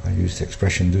 I use the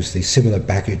expression loosely, similar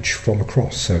baggage from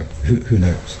across. So who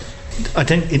knows? I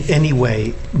don't in any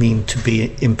way mean to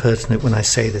be impertinent when I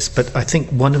say this, but I think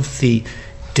one of the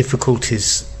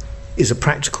difficulties is a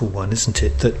practical one, isn't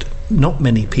it? That not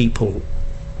many people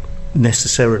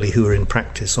necessarily who are in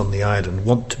practice on the island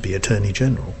want to be Attorney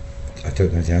General. I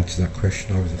don't know the answer to that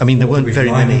question. I mean, there weren't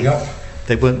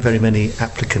very many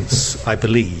applicants, I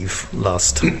believe,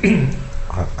 last time.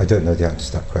 I don't know the answer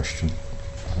to that question.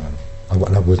 I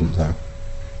wouldn't know.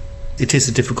 It is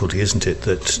a difficulty, isn't it,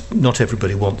 that not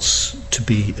everybody wants to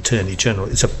be Attorney General.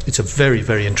 It's a very,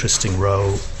 very interesting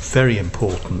role, very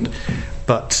important,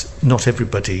 but not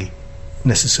everybody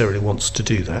necessarily wants to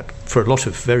do that. For a lot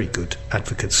of very good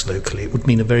advocates locally, it would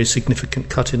mean a very significant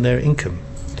cut in their income.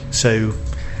 So,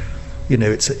 you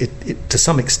know, it's to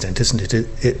some extent, isn't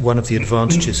it, one of the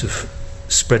advantages of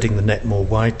spreading the net more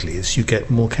widely is you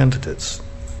get more candidates.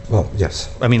 Well,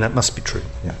 yes. I mean, that must be true.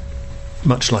 Yeah.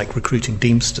 Much like recruiting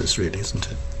Deemsters, really, isn't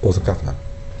it? Or the governor.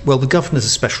 Well, the governor's a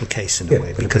special case in a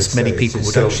way, because many people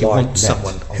would actually want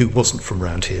someone who wasn't from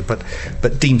round here. But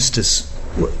Deemsters,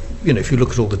 you know, if you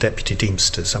look at all the deputy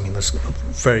Deemsters, I mean, there's a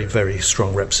very, very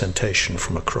strong representation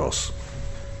from across.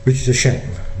 Which is a shame.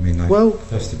 I mean,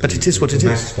 but it is what it is. The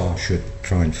Manx Bar should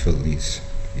try and fill these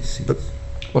seats. But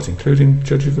what, including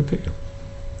Judge of Appeal?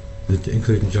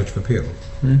 Including Judge of Appeal.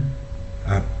 In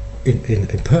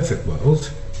a perfect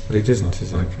world. But it isn't,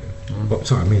 is it? Well,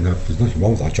 sorry, I mean, there's nothing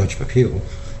wrong with our Judge of Appeal.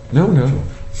 No,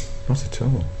 not at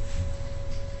all.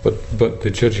 But the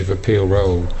Judge of Appeal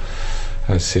role,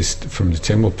 from the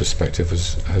Tynwald perspective,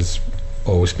 has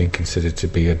always been considered to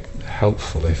be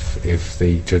helpful if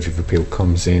the Judge of Appeal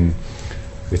comes in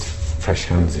with fresh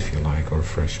hands, if you like, or a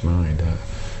fresh mind. I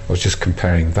was just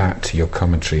comparing that to your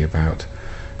commentary about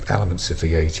elements of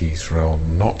the 80s role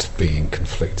not being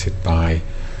conflicted by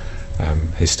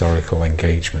historical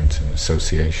engagement and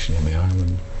association on the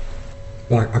island.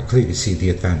 Well, I clearly see the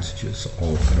advantages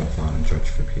of an off-island Judge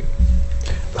of Appeal.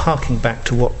 Harking back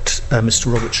to what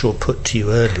Mr. Robert Shaw put to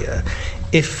you earlier,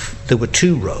 if there were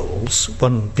two roles,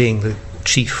 one being the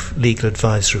chief legal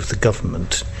advisor of the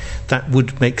government, that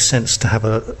would make sense to have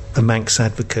a Manx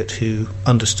advocate who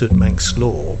understood Manx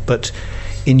law. But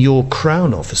in your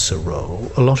Crown Officer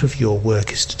role, a lot of your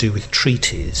work is to do with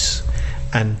treaties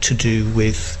and to do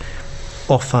with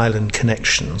off-island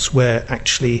connections, where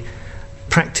actually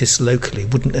practice locally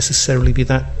wouldn't necessarily be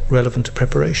that relevant to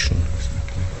preparation.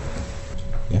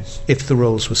 Yes. if the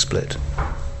roles were split.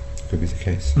 Could be the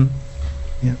case.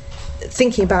 Yeah.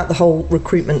 Thinking about the whole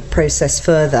recruitment process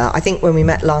further, I think when we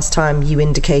met last time you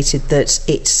indicated that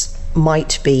it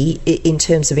might be, in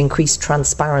terms of increased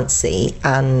transparency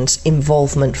and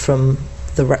involvement from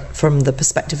the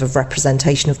perspective of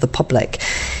representation of the public,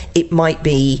 it might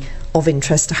be of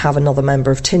interest to have another member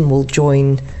of Tynwald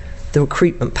join the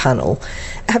recruitment panel.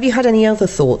 Have you had any other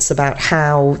thoughts about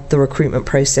how the recruitment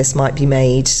process might be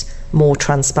made more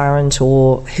transparent,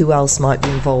 or who else might be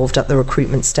involved at the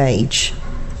recruitment stage?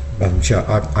 Madam Chair,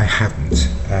 I haven't.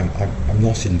 I'm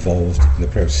not involved in the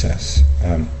process.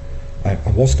 I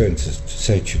was going to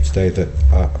say to you today that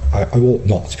I ought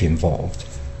not to be involved,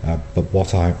 but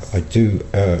what I do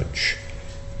urge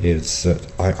is that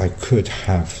I could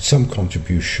have some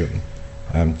contribution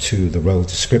to the role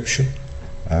description,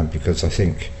 because I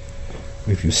think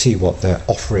if you see what they're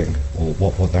offering or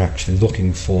what they're actually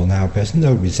looking for now, there's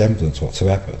no resemblance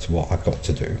whatsoever to what I've got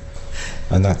to do.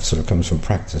 And that sort of comes from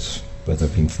practice. Whether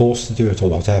being forced to do it or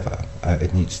whatever,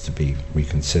 it needs to be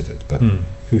reconsidered. But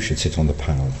who should sit on the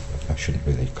panel, I shouldn't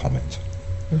really comment.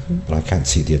 But I can't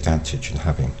see the advantage in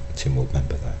having a Tynwald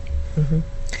member there.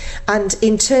 And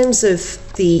in terms of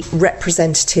the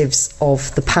representatives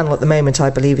of the panel at the moment,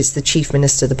 I believe it's the Chief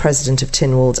Minister, the President of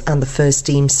Tynwald and the First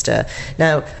Deemster.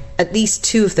 Now, at least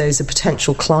two of those are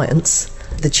potential clients,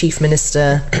 the Chief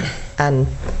Minister and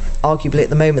arguably at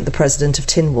the moment the President of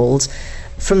Tynwald,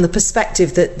 from the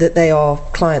perspective that they are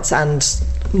clients and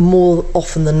more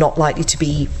often than not likely to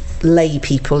be lay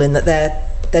people, in that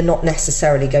they're not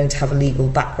necessarily going to have a legal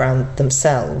background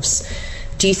themselves.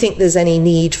 Do you think there's any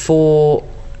need for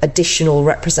additional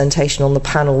representation on the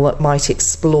panel that might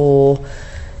explore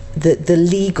the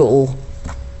legal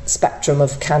spectrum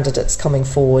of candidates coming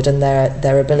forward and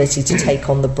their ability to take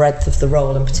on the breadth of the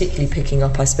role, and particularly picking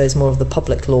up, I suppose, more of the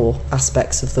public law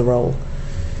aspects of the role?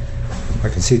 I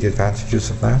can see the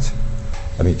advantages of that.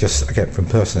 I mean, just again from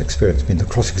personal experience, I mean, the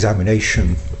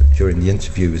cross-examination during the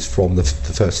interviews from the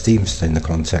First Deemster in the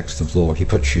context of law, he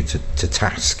puts you to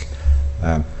task,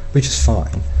 which is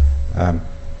fine.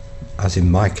 As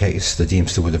in my case, the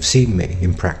Deemster would have seen me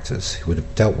in practice, he would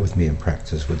have dealt with me in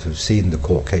practice, would have seen the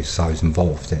court cases I was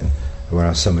involved in,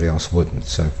 whereas somebody else wouldn't.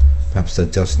 So perhaps there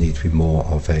does need to be more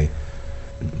of a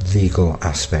legal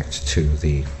aspect to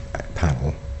the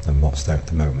panel than what's there at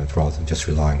the moment, rather than just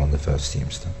relying on the First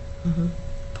Deemster.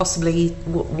 Possibly,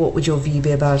 what would your view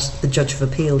be about the Judge of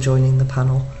Appeal joining the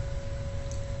panel?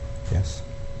 Yes,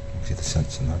 I see the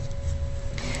sense in that.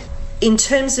 In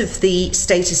terms of the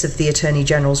status of the Attorney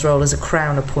General's role as a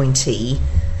Crown appointee,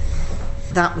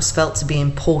 that was felt to be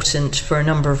important for a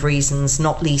number of reasons,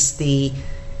 not least the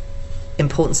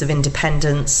importance of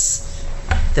independence,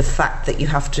 the fact that you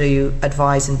have to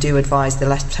advise and do advise the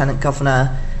Lieutenant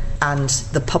Governor, and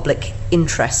the public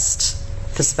interest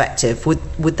perspective.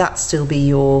 Would that still be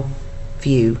your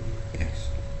view? Yes.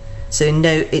 So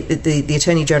no, the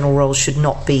Attorney General role should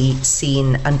not be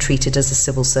seen and treated as a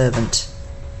civil servant?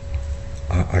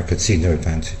 I could see no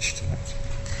advantage to that.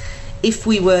 If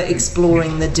we were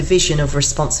exploring the division of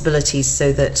responsibilities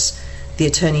so that the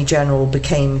Attorney General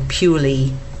became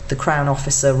purely the Crown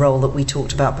Officer role that we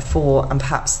talked about before, and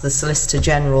perhaps the Solicitor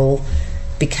General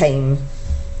became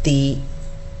the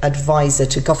advisor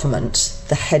to government,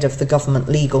 the head of the government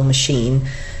legal machine,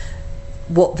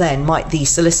 what then might the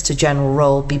Solicitor General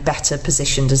role be better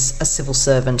positioned as a civil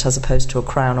servant as opposed to a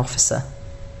Crown Officer?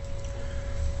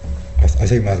 I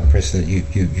think, Madam President,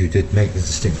 you did make the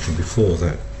distinction before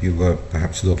that you were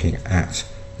perhaps looking at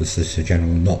the Solicitor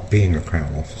General not being a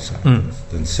Crown Officer.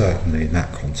 Then certainly in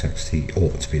that context he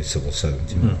ought to be a civil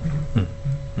servant.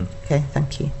 Okay,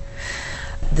 thank you.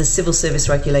 The civil service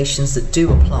regulations that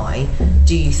do apply,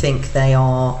 do you think they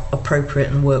are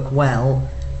appropriate and work well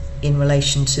in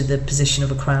relation to the position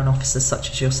of a Crown Officer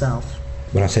such as yourself?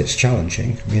 When I say it's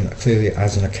challenging, I mean clearly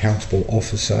as an accountable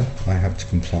officer I have to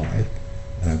comply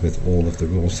with all of the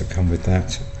rules that come with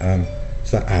that.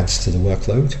 So that adds to the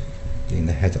workload. Being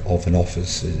the head of an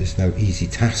office is no easy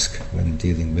task when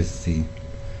dealing with the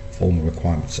formal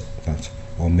requirements that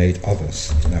are made of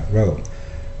us in that role.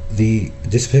 The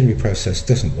disciplinary process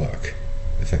doesn't work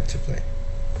effectively,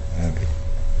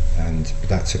 and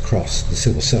that's across the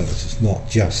civil service. It's not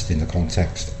just in the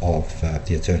context of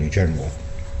the Attorney General.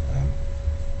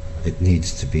 It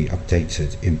needs to be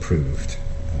updated, improved,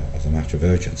 as a matter of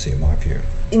urgency in my view.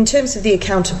 In terms of the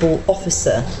accountable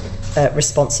officer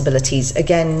responsibilities,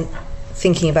 again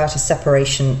thinking about a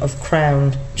separation of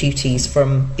Crown duties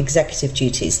from executive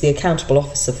duties, the accountable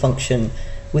officer function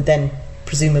would then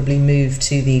presumably move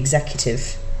to the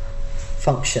executive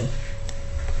function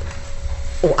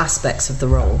or aspects of the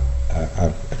role.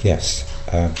 Yes,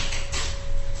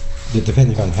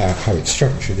 depending on how it's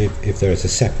structured, if there is a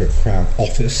separate Crown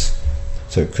office,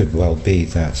 so it could well be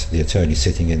that the attorney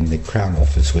sitting in the Crown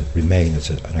office would remain as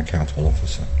an accountable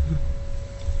officer.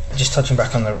 Just touching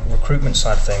back on the recruitment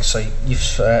side of things, so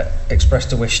you've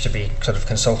expressed a wish to be sort of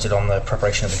consulted on the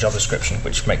preparation of the job description,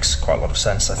 which makes quite a lot of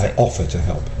sense, I think. I offer to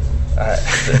help.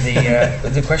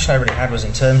 The question I really had was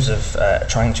in terms of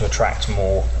trying to attract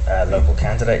more local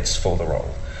candidates for the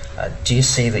role. Do you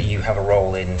see that you have a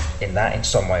role in that in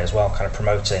some way as well, kind of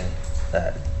promoting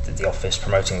the office,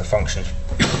 promoting the functions,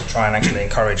 try and actually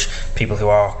encourage people who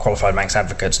are qualified Manx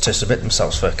advocates to submit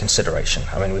themselves for consideration?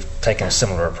 I mean, we've taken a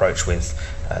similar approach with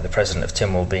the president of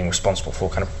Tynwald being responsible for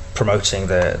kind of promoting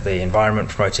the environment,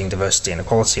 promoting diversity and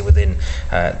equality within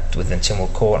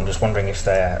Tynwald Court. I'm just wondering if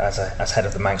there, as head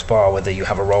of the Manx Bar, whether you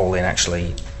have a role in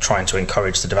actually trying to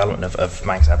encourage the development of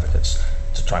Manx advocates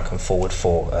to try and come forward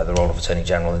for the role of Attorney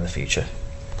General in the future.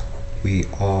 We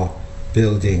are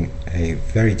building a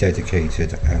very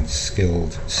dedicated and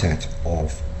skilled set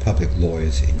of public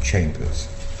lawyers in chambers.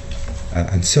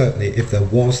 And certainly if there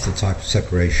was the type of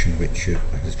separation which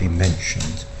has been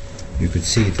mentioned, you could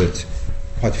see that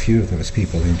quite a few of those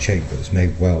people in chambers may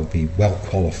well be well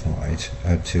qualified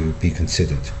to be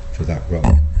considered for that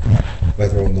role.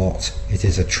 Whether or not it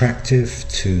is attractive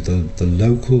to the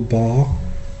local bar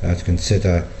to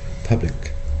consider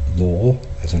public law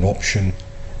as an option,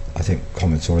 I think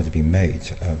comments already been made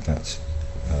that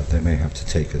they may have to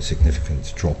take a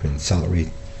significant drop in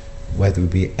salary. Whether we'll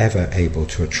be ever able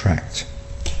to attract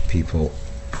people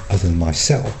other than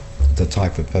myself, the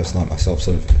type of person like myself,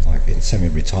 sort of like in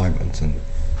semi-retirement and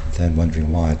then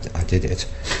wondering why I did it,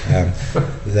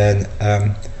 then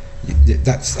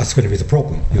that's going to be the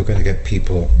problem. You're going to get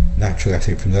people naturally, I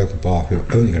think, from the local bar who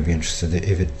are only going to be interested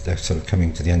if they're sort of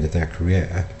coming to the end of their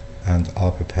career and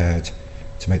are prepared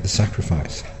to make the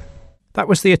sacrifice. That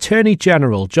was the Attorney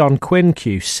General, John Quinn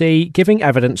QC, giving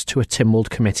evidence to a Tynwald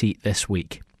committee this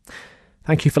week.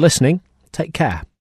 Thank you for listening. Take care.